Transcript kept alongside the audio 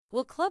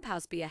Will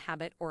Clubhouse be a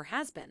habit or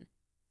has been?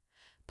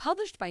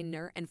 Published by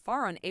Nur and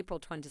Far on April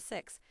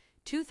 26,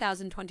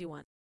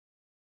 2021.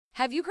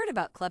 Have you heard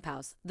about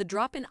Clubhouse, the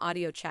drop-in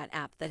audio chat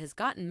app that has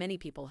gotten many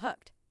people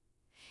hooked?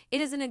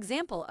 It is an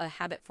example of a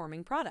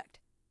habit-forming product.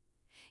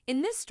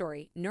 In this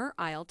story, Nur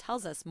Isle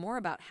tells us more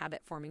about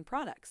habit-forming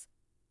products.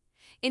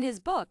 In his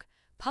book,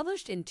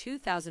 published in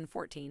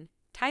 2014,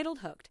 titled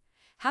Hooked,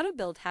 How to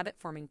Build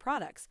Habit-Forming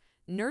Products,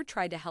 Nur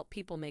tried to help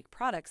people make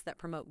products that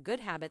promote good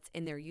habits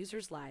in their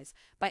users' lives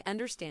by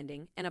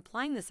understanding and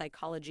applying the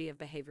psychology of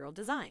behavioral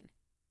design.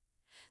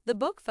 The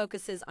book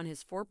focuses on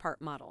his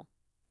four-part model: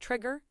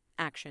 trigger,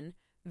 action,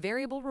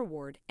 variable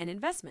reward, and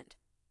investment.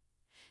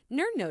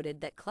 Nur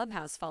noted that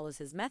Clubhouse follows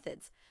his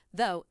methods,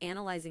 though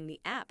analyzing the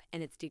app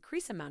and its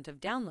decreased amount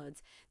of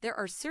downloads, there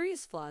are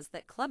serious flaws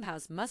that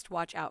Clubhouse must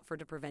watch out for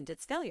to prevent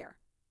its failure.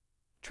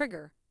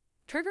 Trigger.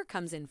 Trigger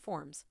comes in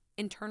forms,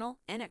 internal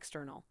and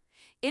external.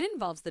 It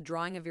involves the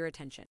drawing of your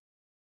attention.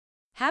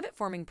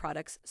 Habit-forming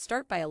products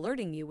start by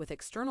alerting you with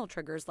external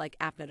triggers like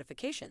app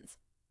notifications.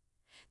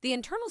 The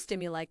internal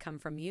stimuli come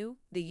from you,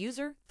 the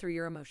user, through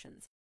your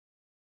emotions.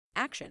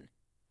 Action.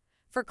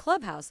 For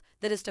Clubhouse,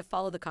 that is to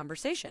follow the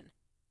conversation.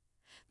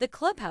 The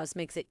Clubhouse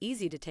makes it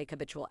easy to take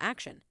habitual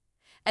action.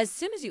 As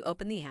soon as you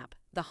open the app,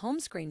 the home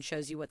screen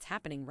shows you what's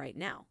happening right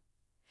now.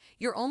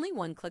 You're only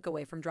one click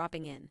away from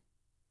dropping in.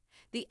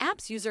 The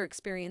app's user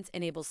experience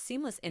enables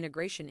seamless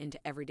integration into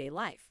everyday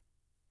life.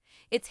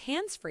 It's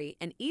hands-free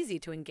and easy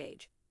to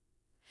engage.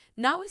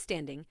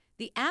 Notwithstanding,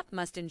 the app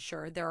must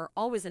ensure there are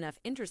always enough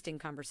interesting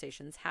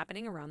conversations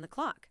happening around the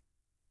clock.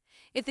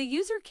 If the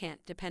user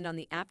can't depend on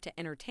the app to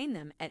entertain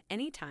them at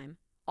any time,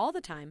 all the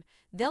time,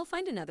 they'll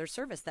find another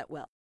service that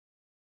will.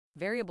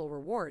 Variable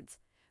rewards.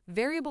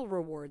 Variable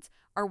rewards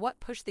are what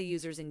push the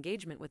user's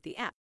engagement with the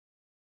app.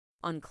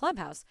 On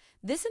Clubhouse,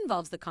 this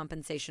involves the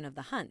compensation of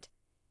the hunt.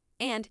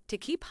 And to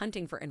keep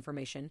hunting for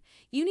information,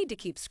 you need to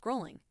keep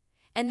scrolling.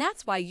 And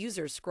that's why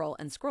users scroll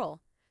and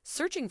scroll,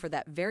 searching for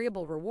that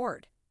variable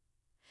reward.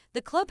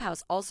 The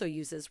Clubhouse also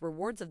uses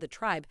rewards of the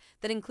tribe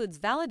that includes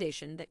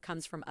validation that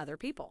comes from other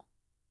people.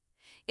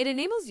 It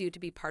enables you to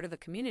be part of a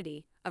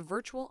community, a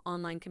virtual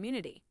online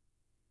community.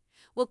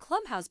 Will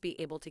Clubhouse be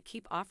able to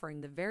keep offering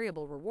the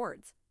variable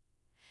rewards?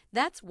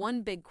 That's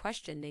one big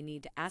question they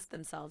need to ask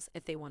themselves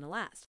if they want to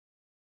last.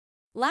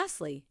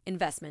 Lastly,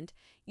 investment.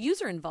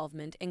 User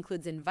involvement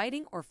includes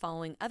inviting or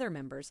following other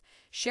members,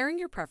 sharing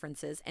your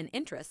preferences and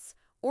interests,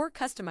 or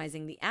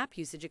customizing the app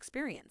usage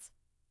experience.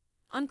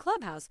 On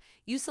Clubhouse,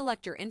 you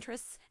select your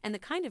interests and the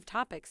kind of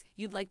topics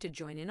you'd like to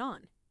join in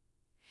on.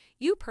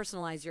 You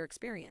personalize your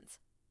experience.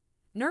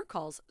 Nur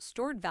calls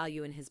stored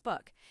value in his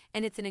book,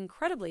 and it's an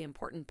incredibly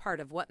important part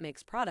of what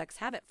makes products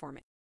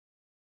habit-forming.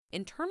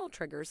 Internal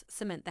triggers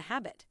cement the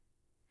habit.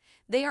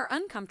 They are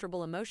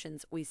uncomfortable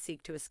emotions we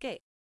seek to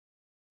escape.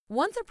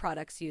 Once a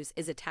product's use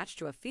is attached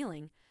to a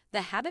feeling,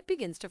 the habit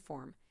begins to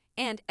form,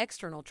 and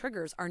external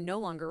triggers are no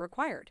longer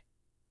required.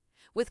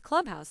 With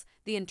Clubhouse,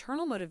 the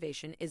internal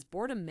motivation is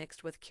boredom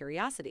mixed with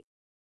curiosity.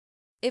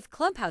 If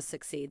Clubhouse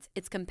succeeds,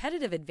 its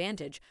competitive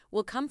advantage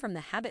will come from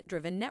the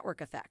habit-driven network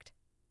effect.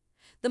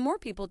 The more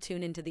people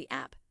tune into the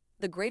app,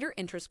 the greater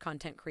interest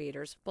content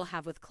creators will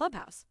have with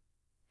Clubhouse.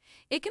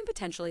 It can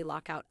potentially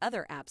lock out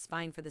other apps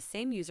vying for the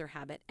same user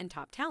habit and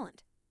top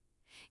talent.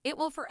 It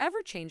will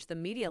forever change the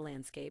media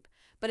landscape,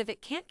 but if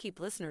it can't keep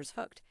listeners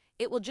hooked,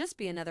 it will just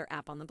be another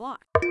app on the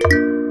block.